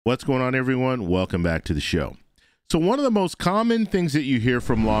What's going on, everyone? Welcome back to the show. So one of the most common things that you hear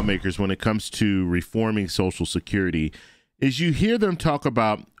from lawmakers when it comes to reforming Social Security is you hear them talk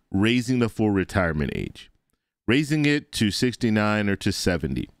about raising the full retirement age, raising it to 69 or to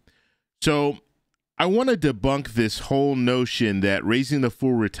 70. So I want to debunk this whole notion that raising the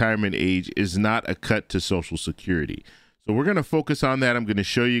full retirement age is not a cut to Social Security. So we're going to focus on that. I'm going to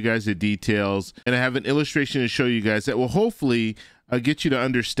show you guys the details, and I have an illustration to show you guys that will hopefully get you to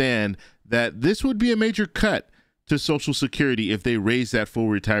understand that this would be a major cut to Social Security if they raise that full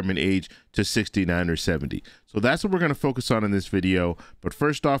retirement age to 69 or 70. So that's what we're going to focus on in this video. But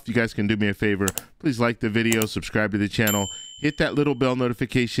first off, you guys can do me a favor. Please like the video, subscribe to the channel, hit that little bell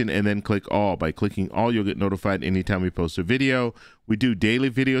notification, and then click all. By clicking all, you'll get notified anytime we post a video. We do daily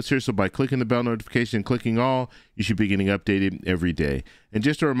videos here, so by clicking the bell notification and clicking all, you should be getting updated every day. And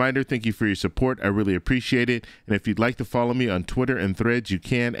just a reminder, thank you for your support. I really appreciate it. And if you'd like to follow me on Twitter and Threads, you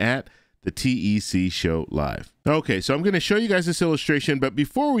can at the TEC Show Live. Okay, so I'm going to show you guys this illustration, but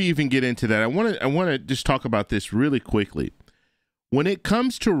before we even get into that, I want to just talk about this really quickly. When it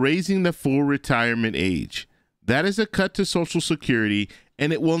comes to raising the full retirement age, that is a cut to Social Security,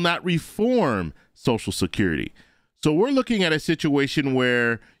 and it will not reform Social Security. So we're looking at a situation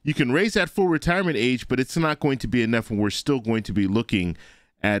where you can raise that full retirement age, but it's not going to be enough, and we're still going to be looking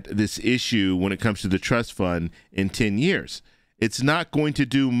at this issue when it comes to the trust fund in 10 years. It's not going to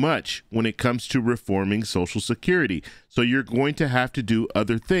do much when it comes to reforming Social Security. So you're going to have to do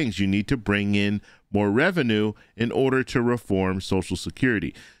other things. You need to bring in more revenue in order to reform Social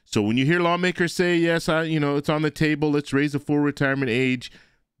Security. So when you hear lawmakers say, yes, it's on the table, let's raise the full retirement age,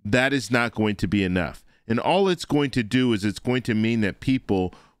 that is not going to be enough. And all it's going to do is it's going to mean that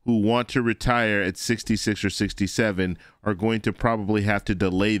people who want to retire at 66 or 67 are going to probably have to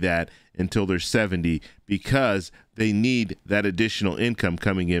delay that until they're 70 because they need that additional income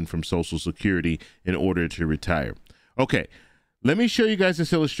coming in from Social Security in order to retire. Okay, let me show you guys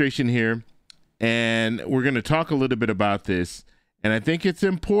this illustration here, and we're going to talk a little bit about this. And I think it's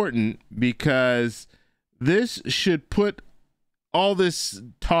important because this should put all this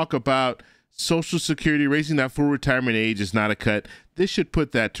talk about Social Security, raising that full retirement age is not a cut. This should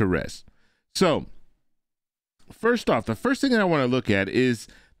put that to rest. So first off, the first thing that I want to look at is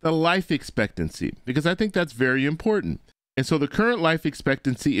the life expectancy, because I think that's very important. And so the current life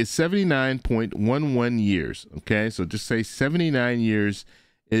expectancy is 79.11 years. Okay, so just say 79 years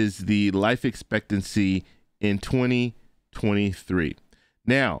is the life expectancy in 2023.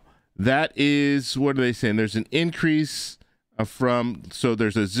 Now, that is, what are they saying? There's an increase so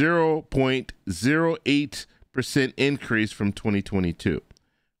there's a 0.08% increase from 2022.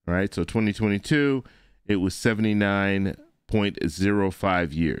 All right, so 2022, it was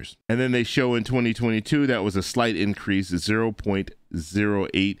 79.05 years. And then they show in 2022, that was a slight increase, a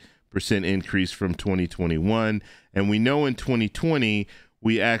 0.08% increase from 2021. And we know in 2020,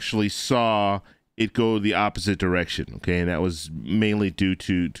 we actually saw it go the opposite direction, okay? And that was mainly due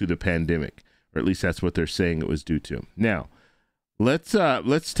to the pandemic, or at least that's what they're saying it was due to. Now, let's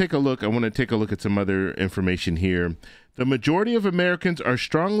take a look. I want to take a look at some other information here. The majority of Americans are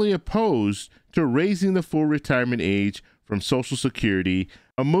strongly opposed to raising the full retirement age from Social Security,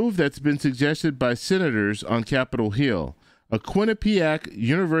 a move that's been suggested by senators on Capitol Hill. A Quinnipiac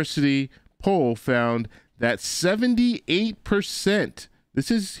University poll found that 78%,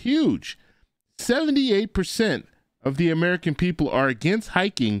 this is huge, 78% of the American people are against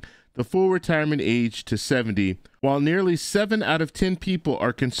hiking the full retirement age to 70, while nearly 7 out of 10 people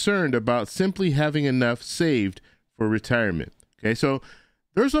are concerned about simply having enough saved for retirement. Okay, so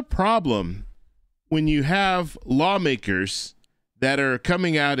there's a problem when you have lawmakers that are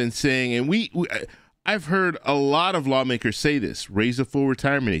coming out and saying, and I've heard a lot of lawmakers say this, raise the full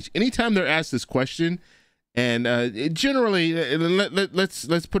retirement age. Anytime they're asked this question, and generally,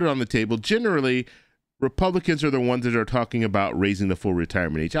 let's put it on the table, generally, Republicans are the ones that are talking about raising the full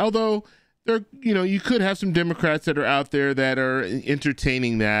retirement age. Although you could have some Democrats that are out there that are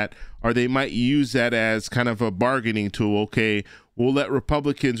entertaining that, or they might use that as kind of a bargaining tool. Okay, we'll let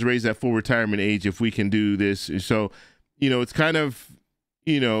Republicans raise that full retirement age if we can do this. So, it's kind of,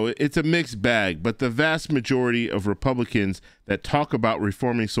 it's a mixed bag, but the vast majority of Republicans that talk about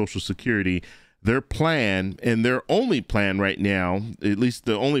reforming Social Security, their plan and their only plan right now, at least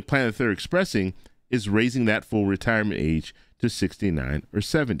the only plan that they're expressing, is raising that full retirement age to 69 or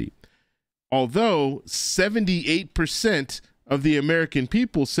 70. Although 78% of the American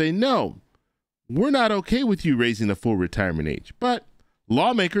people say, no, we're not okay with you raising the full retirement age. But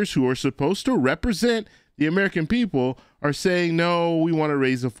lawmakers who are supposed to represent the American people are saying, no, we want to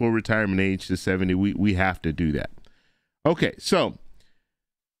raise the full retirement age to 70. We have to do that. Okay, so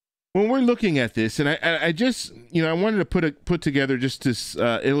when we're looking at this, and I just, I wanted to put together just this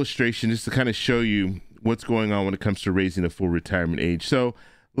illustration just to kind of show you what's going on when it comes to raising the full retirement age. So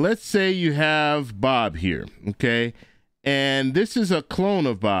let's say you have Bob here, okay? And this is a clone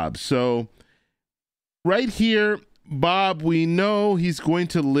of Bob. So right here, Bob, we know he's going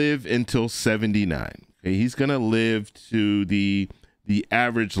to live until 79. Okay? He's going to live to the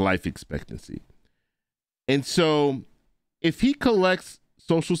average life expectancy. And so if he collects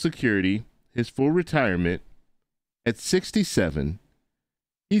Social Security, his full retirement, at 67,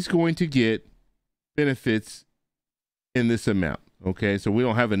 he's going to get benefits in this amount. Okay, so we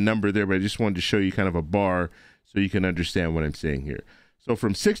don't have a number there, but I just wanted to show you kind of a bar so you can understand what I'm saying here. So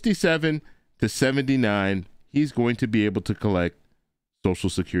from 67 to 79, he's going to be able to collect Social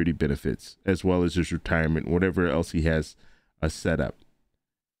Security benefits as well as his retirement, whatever else he has set up.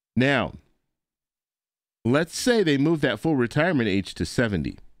 Now, let's say they move that full retirement age to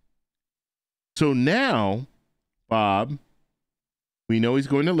 70. So now, Bob, we know he's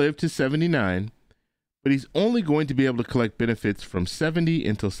going to live to 79, but he's only going to be able to collect benefits from 70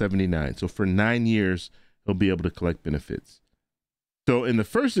 until 79. So for 9 years, he'll be able to collect benefits. So in the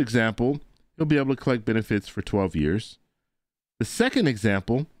first example, he'll be able to collect benefits for 12 years. The second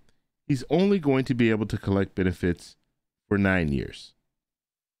example, he's only going to be able to collect benefits for 9 years.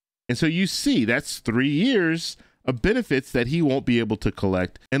 And so you see, that's 3 years of benefits that he won't be able to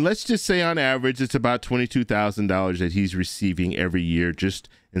collect. And let's just say on average, it's about $22,000 that he's receiving every year just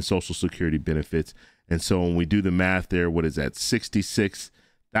in Social Security benefits. And so when we do the math there, what is that?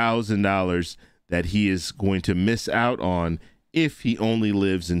 $66,000 that he is going to miss out on if he only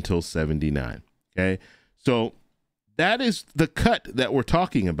lives until 79. Okay. So that is the cut that we're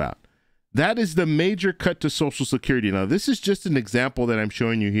talking about. That is the major cut to Social Security. Now, this is just an example that I'm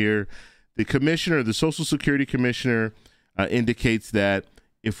showing you here. The commissioner, the Social Security commissioner, indicates that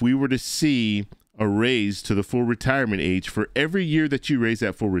if we were to see a raise to the full retirement age, for every year that you raise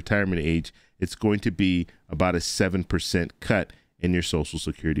that full retirement age, it's going to be about a 7% cut in your Social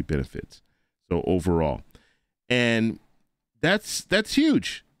Security benefits. So overall, and that's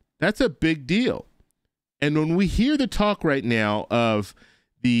huge. That's a big deal. And when we hear the talk right now of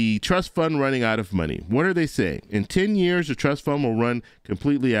the trust fund running out of money, what are they saying? In 10 years, the trust fund will run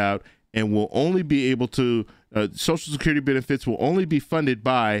completely out and will only be able to, Social Security benefits will only be funded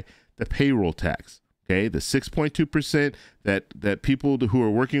by the payroll tax, okay? The 6.2% that people who are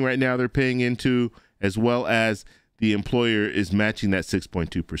working right now, they're paying into, as well as the employer is matching that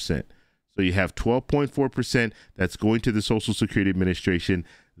 6.2%. So you have 12.4% that's going to the Social Security Administration.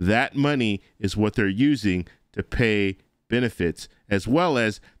 That money is what they're using to pay benefits, as well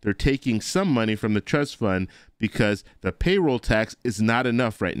as they're taking some money from the trust fund because the payroll tax is not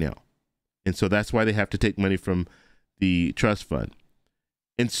enough right now. And so that's why they have to take money from the trust fund.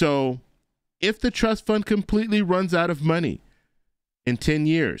 And so if the trust fund completely runs out of money in 10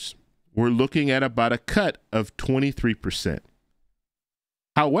 years, we're looking at about a cut of 23%.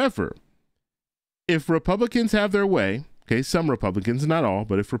 However, if Republicans have their way, okay, some Republicans, not all,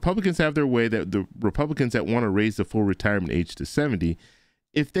 but if Republicans have their way, that the Republicans that want to raise the full retirement age to 70,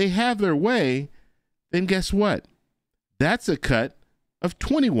 if they have their way, then guess what? That's a cut of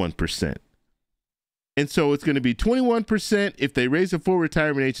 21%. And so it's going to be 21% if they raise the full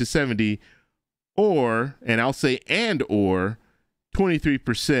retirement age to 70, or, and I'll say or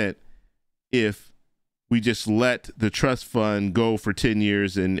 23% if we just let the trust fund go for 10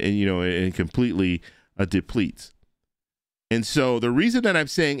 years and completely depletes. And so the reason that I'm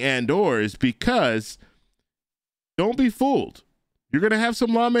saying or is because don't be fooled. You're going to have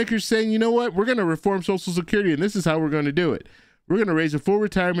some lawmakers saying, you know what, we're going to reform Social Security and this is how we're going to do it. We're going to raise the full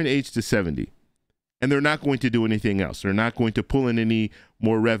retirement age to 70. And they're not going to do anything else. They're not going to pull in any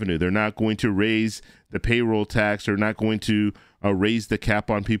more revenue. They're not going to raise the payroll tax. They're not going to raise the cap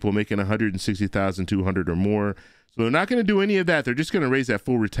on people making $160,200 or more. So they're not going to do any of that. They're just going to raise that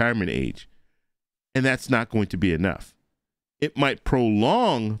full retirement age. And that's not going to be enough. It might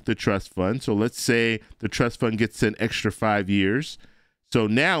prolong the trust fund. So let's say the trust fund gets an extra 5 years. So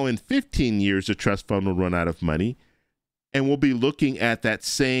now in 15 years, the trust fund will run out of money. And we'll be looking at that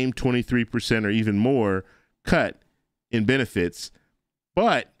same 23% or even more cut in benefits.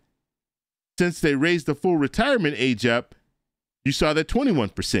 But since they raised the full retirement age up, you saw that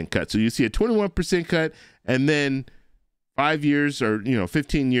 21% cut. So you see a 21% cut, and then 5 years or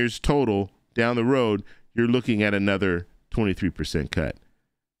 15 years total down the road, you're looking at another 23% cut.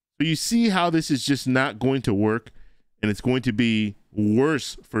 So you see how this is just not going to work, and it's going to be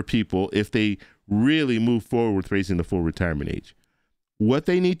worse for people if they really move forward with raising the full retirement age. What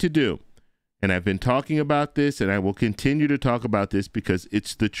they need to do And I've been talking about this, and I will continue to talk about this because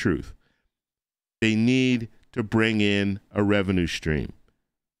it's the truth. They need to bring in a revenue stream.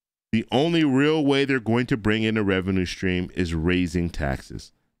 The only real way they're going to bring in a revenue stream is raising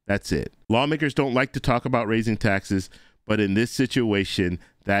taxes. That's it. Lawmakers don't like to talk about raising taxes, but in this situation,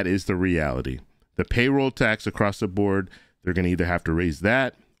 that is the reality. The payroll tax across the board, they're going to either have to raise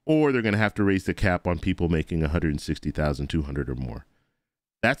that, or they're going to have to raise the cap on people making $160,200 or more.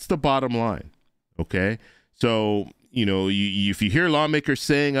 That's the bottom line. Okay. So, you know, if you hear lawmakers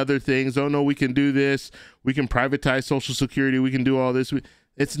saying other things, oh no, we can do this, we can privatize Social Security, we can do all this,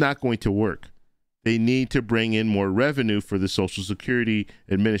 it's not going to work. They need to bring in more revenue for the Social Security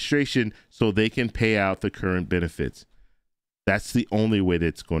Administration so they can pay out the current benefits. That's the only way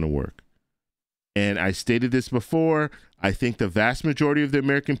that's going to work. And I stated this before, I think the vast majority of the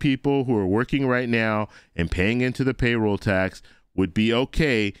American people who are working right now and paying into the payroll tax would be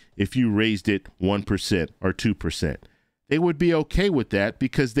okay if you raised it 1% or 2%. They would be okay with that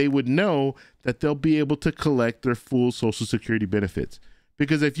because they would know that they'll be able to collect their full Social Security benefits.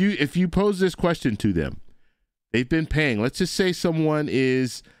 Because if you pose this question to them, they've been paying, let's just say someone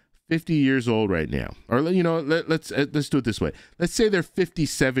is 50 years old right now, or, you know, let's do it this way. Let's say they're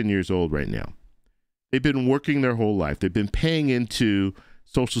 57 years old right now. They've been working their whole life. They've been paying into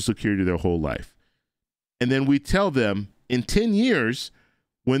Social Security their whole life. And then we tell them in 10 years,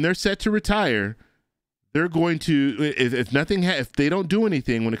 when they're set to retire, they're going to, if they don't do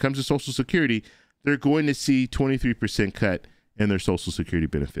anything when it comes to Social Security, they're going to see 23% cut in their Social Security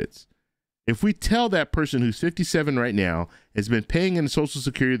benefits. If we tell that person who's 57 right now, has been paying into Social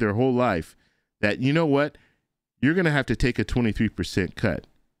Security their whole life, that, you know what, you're going to have to take a 23% cut.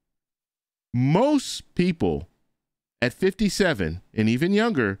 Most people at 57 and even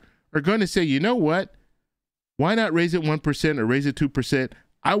younger are going to say, you know what, why not raise it 1% or raise it 2%?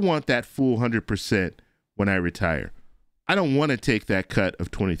 I want that full 100% when I retire. I don't want to take that cut of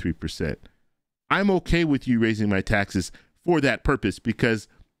 23%. I'm okay with you raising my taxes for that purpose because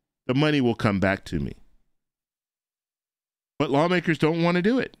the money will come back to me. But lawmakers don't want to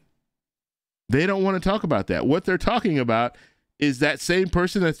do it. They don't want to talk about that. What they're talking about is that same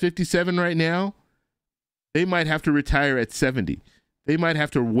person that's 57 right now, they might have to retire at 70. They might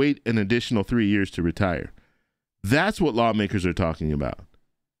have to wait an additional 3 years to retire. That's what lawmakers are talking about.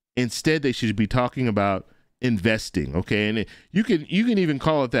 Instead, they should be talking about investing, okay? And you can even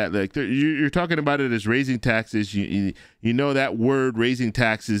call it that. Like you're talking about it as raising taxes. You know that word raising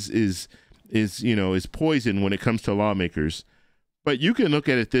taxes is poison when it comes to lawmakers. But you can look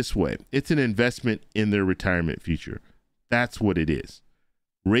at it this way. It's an investment in their retirement future. That's what it is.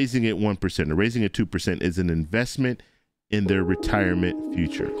 Raising it 1% or raising it 2% is an investment in their retirement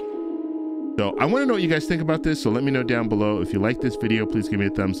future. So I want to know what you guys think about this. So let me know down below. If you like this video, please give me a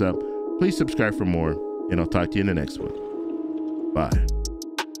thumbs up. Please subscribe for more, and I'll talk to you in the next one. Bye.